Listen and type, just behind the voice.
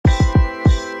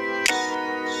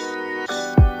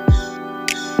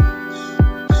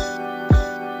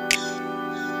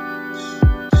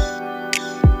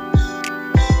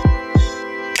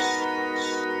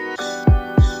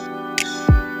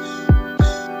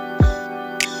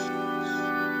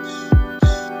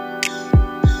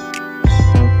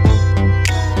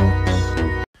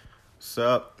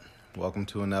up? Welcome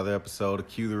to another episode of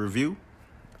Q the Review.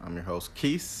 I'm your host,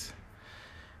 Keith.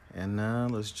 And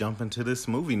let's jump into this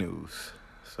movie news.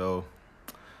 So,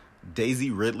 Daisy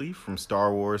Ridley from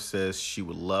Star Wars says she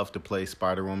would love to play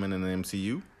Spider-Woman in the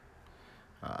MCU.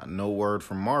 No word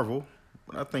from Marvel,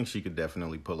 but I think she could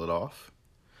definitely pull it off.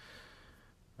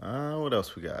 What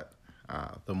else we got?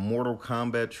 The Mortal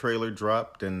Kombat trailer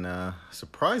dropped, and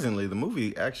surprisingly, the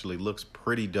movie actually looks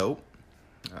pretty dope.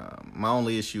 My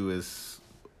only issue is,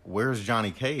 where's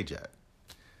Johnny Cage at?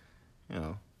 You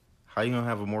know, how you gonna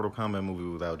have a Mortal Kombat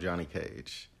movie without Johnny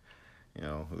Cage? You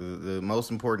know, the most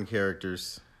important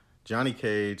characters, Johnny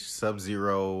Cage,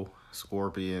 Sub-Zero,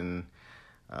 Scorpion,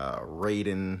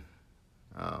 Raiden.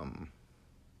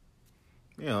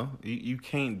 You know, you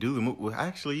can't do the movie.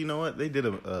 Actually, you know what? They did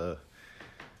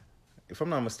if I'm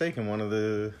not mistaken, one of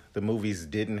the movies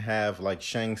didn't have like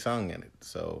Shang Tsung in it.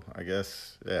 So I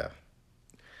guess, yeah.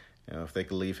 You know, if they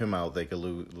could leave him out, they could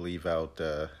leave out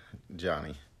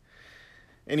Johnny.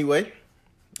 Anyway,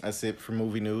 that's it for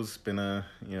movie news. It's been a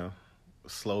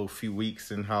slow few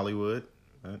weeks in Hollywood.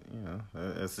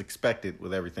 As expected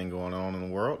with everything going on in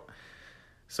the world.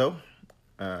 So,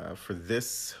 for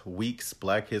this week's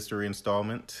Black History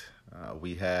installment,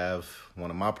 we have one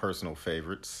of my personal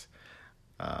favorites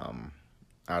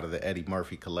out of the Eddie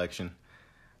Murphy collection,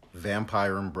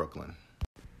 Vampire in Brooklyn.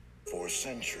 For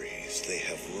centuries, they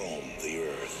have roamed the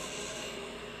earth,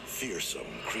 fearsome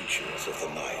creatures of the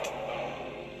night,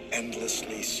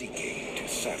 endlessly seeking to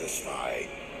satisfy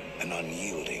an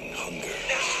unyielding hunger.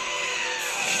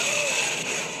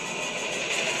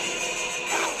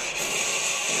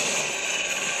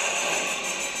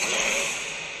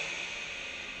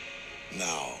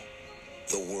 Now,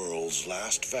 the world's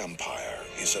last vampire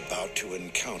is about to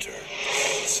encounter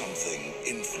something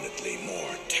infinitely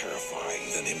more terrifying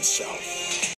than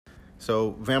himself.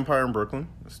 So, Vampire in Brooklyn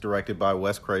is directed by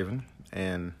Wes Craven,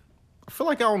 and I feel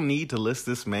like I don't need to list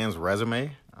this man's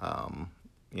resume.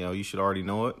 You should already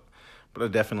know it, but I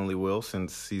definitely will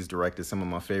since he's directed some of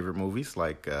my favorite movies,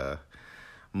 like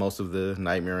most of the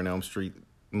Nightmare on Elm Street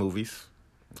movies,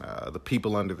 The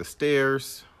People Under the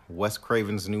Stairs, Wes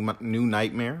Craven's New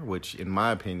Nightmare, which, in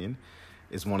my opinion,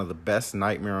 is one of the best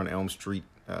Nightmare on Elm Street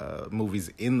movies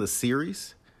in the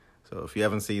series. So if you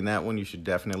haven't seen that one, you should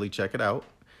definitely check it out.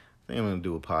 I think I'm going to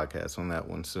do a podcast on that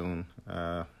one soon.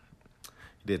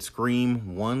 He did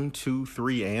Scream 1, 2,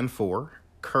 3, and 4,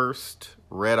 Cursed,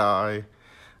 Red Eye,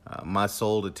 My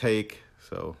Soul to Take.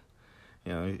 So,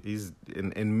 he's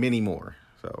in many more.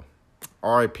 So,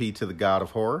 R.I.P. to the God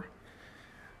of Horror.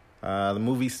 The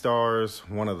movie stars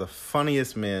one of the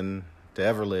funniest men to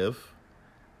ever live,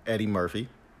 Eddie Murphy.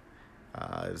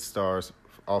 It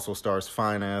also stars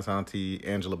fine-ass Auntie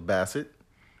Angela Bassett,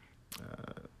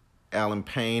 Alan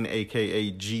Payne,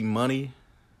 a.k.a. G-Money,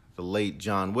 the late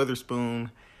John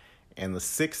Witherspoon, and the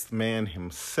sixth man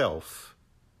himself,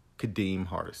 Kadeem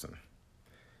Hardison.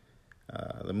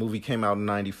 The movie came out in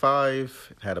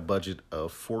 1995. It had a budget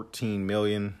of $14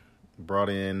 million, brought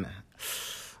in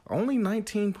only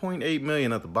 $19.8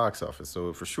 million at the box office, so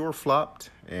it for sure flopped,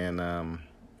 and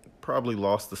probably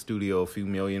lost the studio a few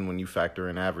million when you factor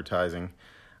in advertising.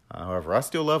 However, I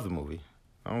still love the movie.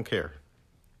 I don't care.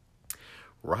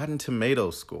 Rotten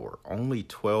Tomatoes score, only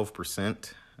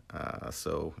 12%,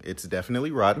 so it's definitely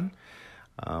rotten,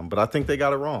 but I think they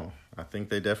got it wrong. I think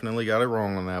they definitely got it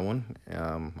wrong on that one.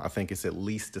 I think it's at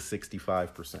least a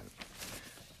 65%.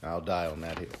 I'll die on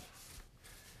that hill.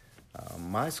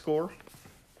 My score,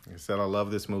 like I said, I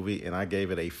love this movie, and I gave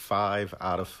it a 5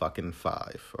 out of fucking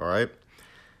 5, all right?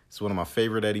 It's one of my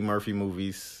favorite Eddie Murphy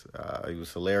movies. He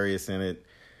was hilarious in it.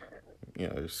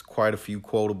 There's quite a few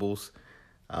quotables.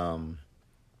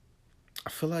 I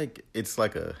feel like it's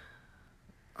like I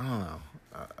don't know.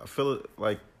 I feel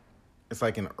like it's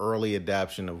like an early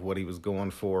adaptation of what he was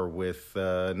going for with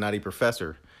Nutty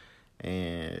Professor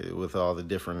and with all the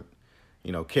different,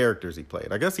 characters he played.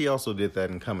 I guess he also did that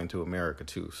in Coming to America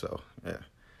too, so yeah.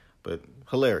 But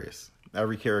hilarious.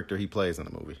 Every character he plays in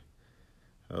the movie.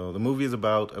 So the movie is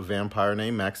about a vampire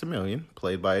named Maximilian,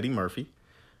 played by Eddie Murphy.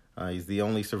 He's the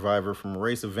only survivor from a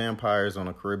race of vampires on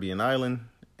a Caribbean island.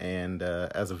 And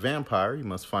as a vampire, he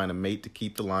must find a mate to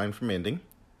keep the line from ending.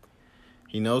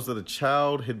 He knows that a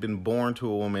child had been born to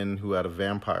a woman who had a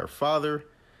vampire father,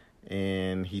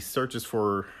 and he searches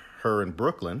for her in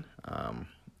Brooklyn.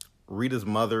 Rita's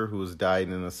mother, who has died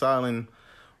in an asylum,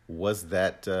 was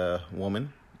that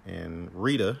woman. And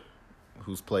Rita,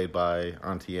 who's played by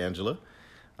Auntie Angela,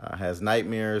 has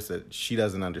nightmares that she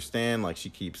doesn't understand. Like,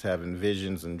 she keeps having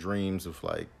visions and dreams of,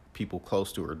 like, people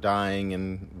close to her dying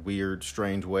in weird,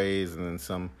 strange ways, and then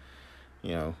some,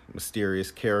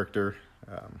 mysterious character.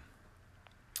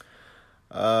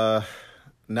 Uh,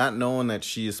 Not knowing that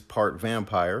she is part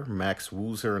vampire, Max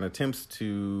woos her and attempts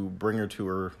to bring her to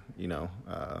her,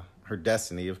 her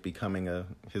destiny of becoming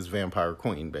his vampire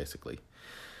queen, basically.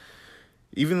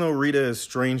 Even though Rita has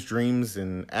strange dreams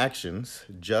and actions,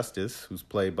 Justice, who's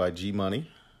played by G Money,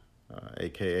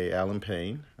 a.k.a. Alan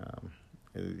Payne,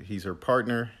 he's her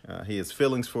partner. He has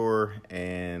feelings for her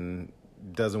and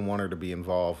doesn't want her to be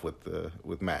involved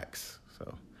with Max.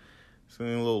 So it's a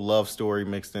little love story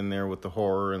mixed in there with the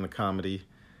horror and the comedy.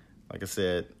 Like I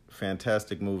said,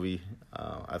 fantastic movie.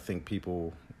 I think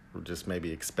people were just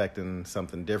maybe expecting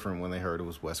something different when they heard it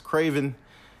was Wes Craven,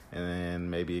 and then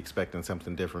maybe expecting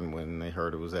something different when they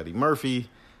heard it was Eddie Murphy.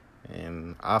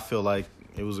 And I feel like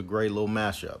it was a great little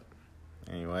mashup.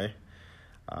 Anyway,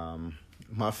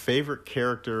 my favorite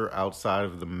character outside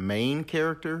of the main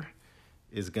character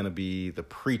is going to be the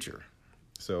preacher.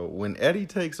 So when Eddie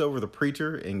takes over the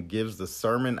preacher and gives the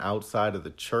sermon outside of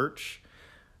the church,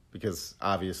 because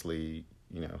obviously,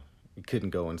 he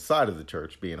couldn't go inside of the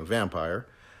church being a vampire,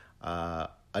 I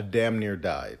damn near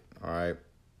died, all right?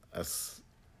 That's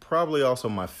probably also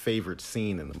my favorite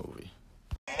scene in the movie.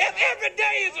 If every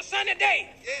day is a sunny day,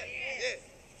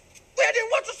 well, then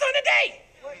what's a sunny day?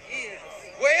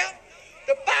 Well,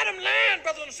 the bottom line,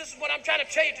 brothers and sisters, what I'm trying to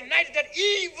tell you tonight is that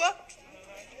evil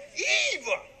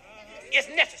is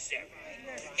necessary.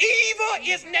 Evil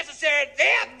is necessary.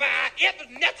 Thereby, if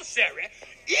it's necessary,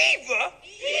 evil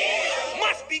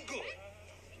must be good.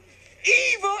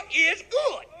 Evil is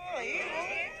good.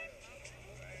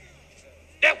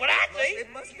 That's what I say. It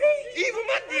must be. Evil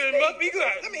must be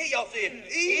good. Let me hear y'all say it.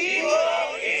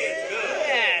 Evil is good.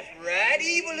 That's right.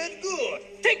 Evil is good.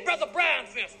 Take Brother Brown,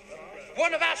 for instance.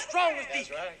 One of our strongest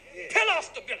deacons. Right. Pillar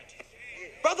stability.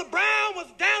 Brother Brown was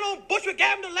down on Bushwick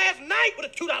Avenue last night with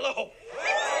a $2 hoe.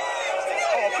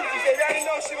 Oh, Kiki said, I didn't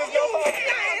know she was no hoe.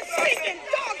 You stinking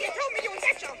dog. You told me you was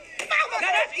at your mama.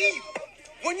 Now that's evil.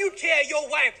 When you tell your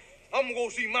wife, I'm going to go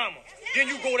see mama, then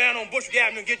you go down on Bushwick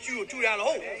Avenue and get you a $2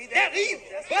 hoe. That's evil.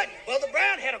 But Brother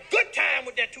Brown had a good time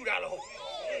with that $2 hoe.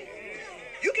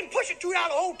 You can push a $2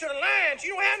 hoe to the line. She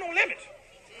don't have no limits.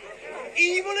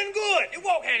 Evil and good, they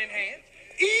walk hand in hand.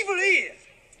 Evil is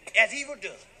as evil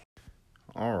does.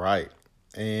 All right.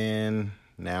 And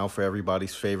now for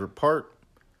everybody's favorite part,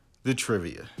 the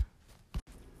trivia.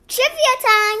 Trivia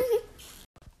time!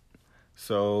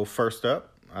 So first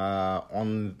up,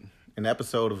 on an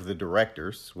episode of The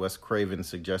Directors, Wes Craven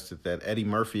suggested that Eddie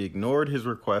Murphy ignored his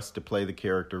request to play the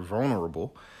character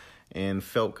Vulnerable and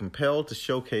felt compelled to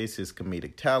showcase his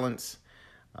comedic talents.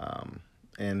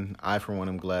 And I, for one,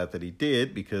 am glad that he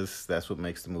did, because that's what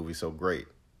makes the movie so great.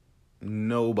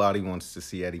 Nobody wants to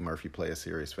see Eddie Murphy play a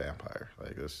serious vampire.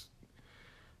 Like this.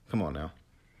 Come on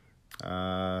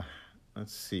now.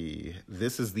 Let's see.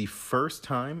 This is the first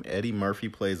time Eddie Murphy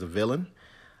plays a villain,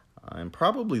 and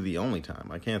probably the only time.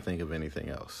 I can't think of anything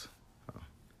else.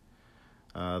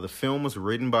 The film was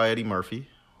written by Eddie Murphy,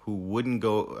 who wouldn't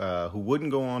go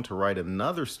on to write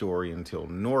another story until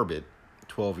Norbit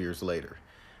 12 years later.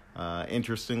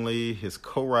 Interestingly, his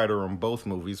co-writer on both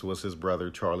movies was his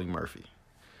brother, Charlie Murphy.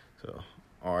 So,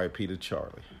 R.I.P. to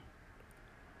Charlie.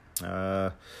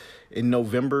 In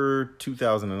November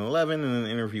 2011, in an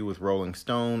interview with Rolling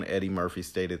Stone, Eddie Murphy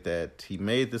stated that he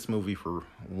made this movie for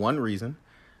one reason.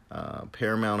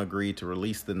 Paramount agreed to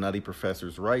release the Nutty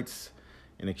Professor's rights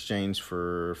in exchange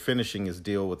for finishing his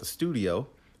deal with the studio.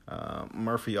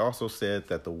 Murphy also said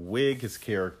that the wig his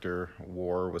character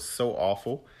wore was so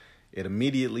awful, it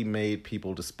immediately made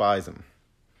people despise him.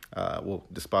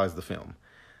 Despise the film.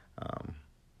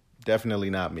 Definitely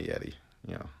not me, Eddie.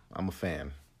 I'm a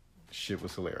fan. Shit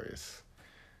was hilarious.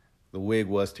 The wig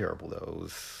was terrible, though.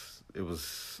 It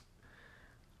was.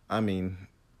 I mean,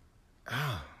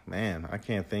 man, I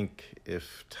can't think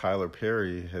if Tyler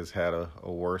Perry has had a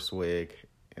worse wig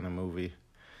in a movie.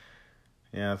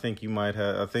 Yeah, I think you might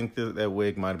have. I think that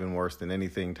wig might have been worse than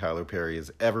anything Tyler Perry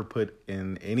has ever put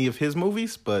in any of his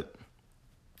movies, but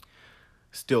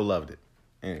still loved it.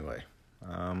 Anyway,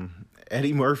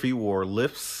 Eddie Murphy wore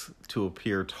lifts to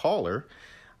appear taller.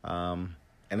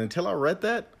 And until I read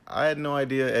that, I had no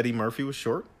idea Eddie Murphy was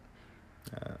short.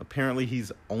 Apparently,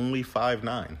 he's only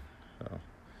 5'9". So,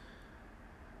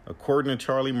 according to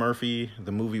Charlie Murphy,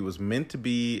 the movie was meant to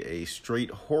be a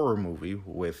straight horror movie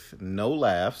with no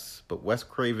laughs, but Wes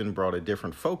Craven brought a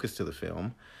different focus to the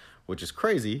film, which is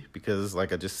crazy because,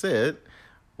 like I just said,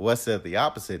 Wes said the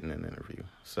opposite in an interview.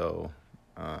 So,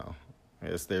 I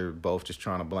guess they're both just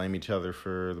trying to blame each other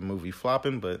for the movie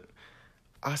flopping, but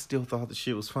I still thought the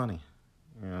shit was funny.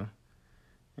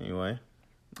 Anyway,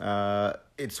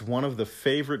 it's one of the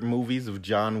favorite movies of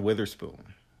John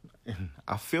Witherspoon.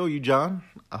 I feel you, John.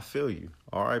 I feel you.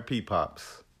 R.I.P.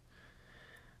 Pops.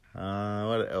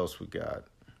 What else we got?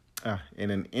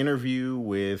 In an interview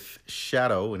with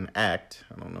Shadow and Act,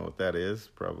 I don't know what that is,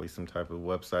 probably some type of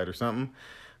website or something,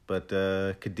 but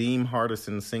Kadeem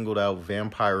Hardison singled out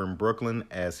Vampire in Brooklyn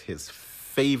as his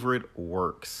favorite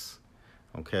works.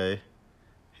 Okay?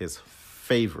 His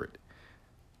favorite.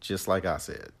 Just like I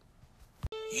said.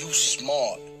 You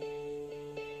smart.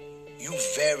 You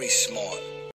very smart.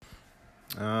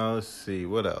 Let's see,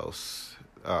 what else?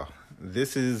 Oh,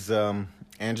 this is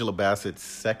Angela Bassett's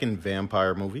second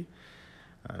vampire movie.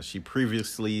 She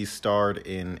previously starred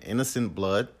in Innocent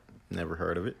Blood. Never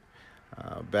heard of it.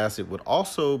 Bassett would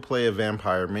also play a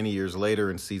vampire many years later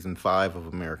in season 5 of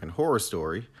American Horror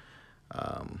Story,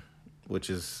 which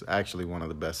is actually one of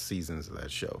the best seasons of that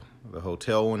show. The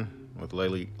hotel one with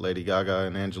Lady Gaga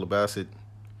and Angela Bassett,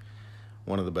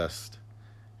 one of the best.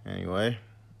 Anyway,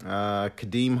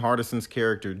 Kadeem Hardison's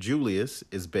character Julius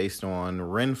is based on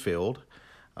Renfield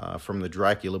from the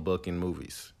Dracula book and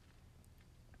movies.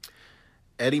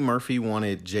 Eddie Murphy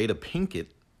wanted Jada Pinkett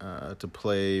to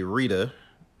play Rita,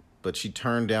 but she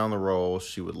turned down the role.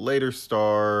 She would later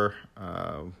star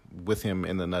with him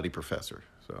in The Nutty Professor.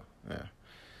 So, yeah.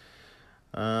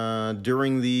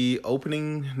 During the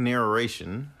opening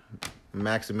narration,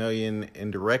 Maximilian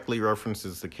indirectly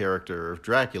references the character of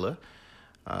Dracula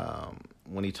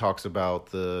when he talks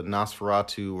about the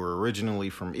Nosferatu were originally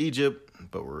from Egypt,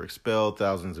 but were expelled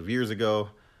thousands of years ago.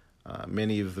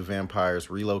 Many of the vampires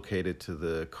relocated to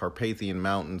the Carpathian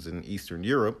Mountains in Eastern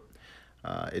Europe.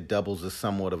 It doubles as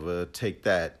somewhat of a take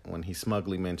that when he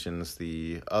smugly mentions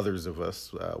the others of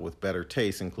us with better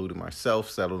taste, including myself,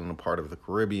 settled in a part of the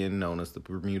Caribbean known as the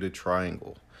Bermuda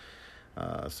Triangle.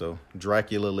 So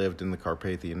Dracula lived in the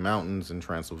Carpathian Mountains in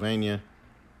Transylvania,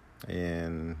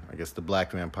 and I guess the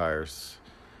black vampires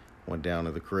went down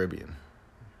to the Caribbean.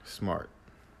 Smart.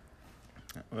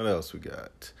 What else we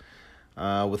got?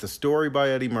 With a story by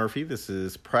Eddie Murphy, this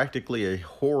is practically a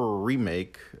horror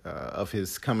remake of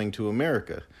his Coming to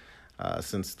America,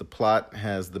 since the plot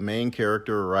has the main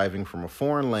character arriving from a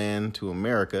foreign land to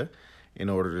America in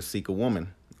order to seek a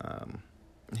woman.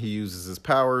 He uses his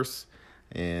powers,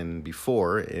 and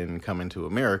before, in Coming to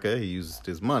America, he used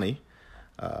his money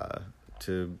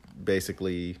to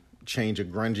basically change a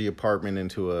grungy apartment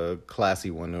into a classy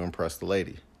one to impress the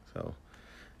lady. So,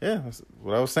 yeah, that's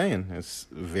what I was saying. It's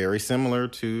very similar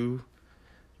to,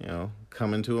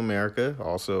 Coming to America,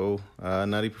 also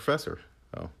Nutty Professor.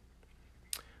 So,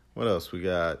 what else we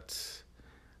got?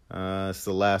 It's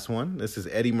the last one. This is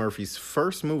Eddie Murphy's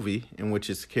first movie in which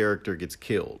his character gets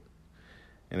killed.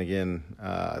 And again,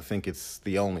 I think it's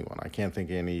the only one. I can't think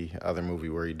of any other movie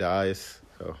where he dies.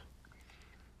 So,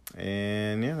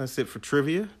 and yeah, that's it for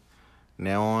trivia.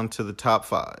 Now on to the top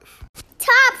 5.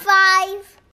 Top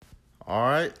 5. All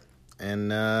right,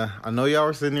 and I know y'all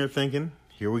are sitting there thinking,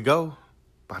 here we go,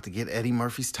 about to get Eddie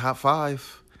Murphy's top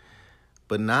 5.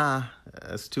 But nah,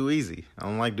 that's too easy. I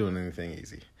don't like doing anything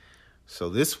easy. So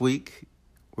this week,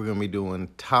 we're going to be doing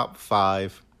top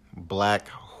 5 black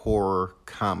horror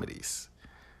comedies.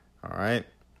 All right?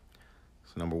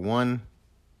 So number 1,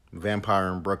 Vampire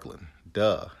in Brooklyn.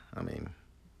 Duh. I mean,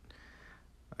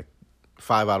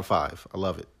 5 out of 5. I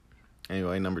love it.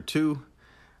 Anyway, number 2,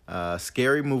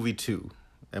 Scary Movie 2.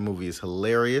 That movie is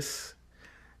hilarious.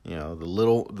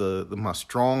 My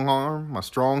strong arm, my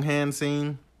strong hand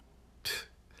scene,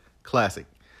 classic.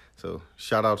 So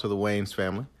shout out to the Wayans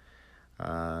family.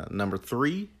 Number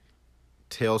 3,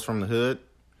 Tales from the Hood.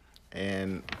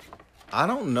 And I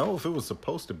don't know if it was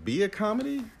supposed to be a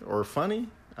comedy or funny,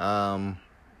 but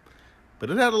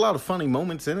it had a lot of funny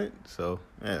moments in it. So,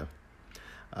 yeah.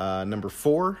 Number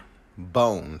 4,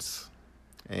 Bones.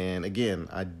 And again,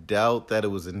 I doubt that it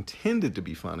was intended to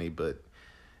be funny, but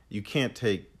you can't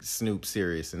take Snoop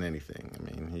serious in anything. I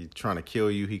mean, he's trying to kill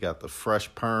you. He got the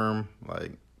fresh perm.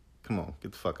 Like, come on,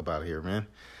 get the fuck up out of here, man.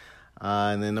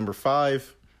 And then number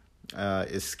 5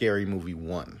 is Scary Movie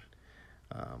 1.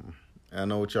 I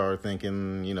know what y'all are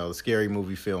thinking. The Scary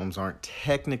Movie films aren't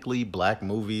technically black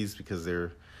movies because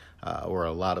there were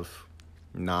a lot of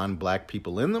non-black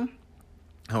people in them.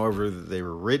 However, they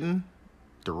were written,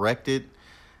 directed,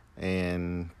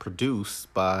 and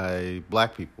produced by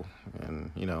black people.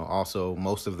 And, also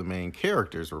most of the main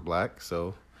characters were black.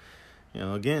 So,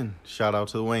 again, shout out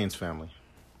to the Wayans family.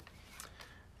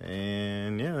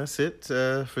 And, yeah, that's it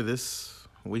for this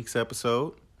week's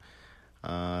episode.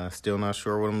 Still not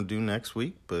sure what I'm going to do next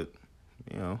week, but,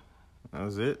 that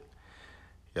was it.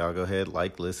 Y'all go ahead,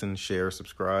 like, listen, share,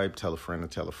 subscribe, tell a friend to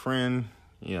tell a friend.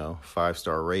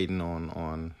 5-star rating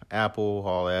on Apple,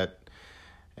 all that.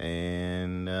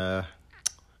 And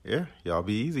Yeah, y'all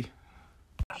be easy.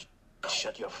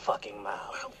 Shut your fucking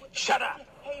mouth. Shut up.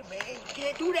 Hey, man, you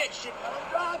can't do that shit.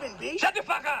 I'm driving, B. Shut the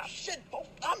fuck up. Shit,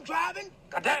 I'm driving.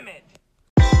 God damn it.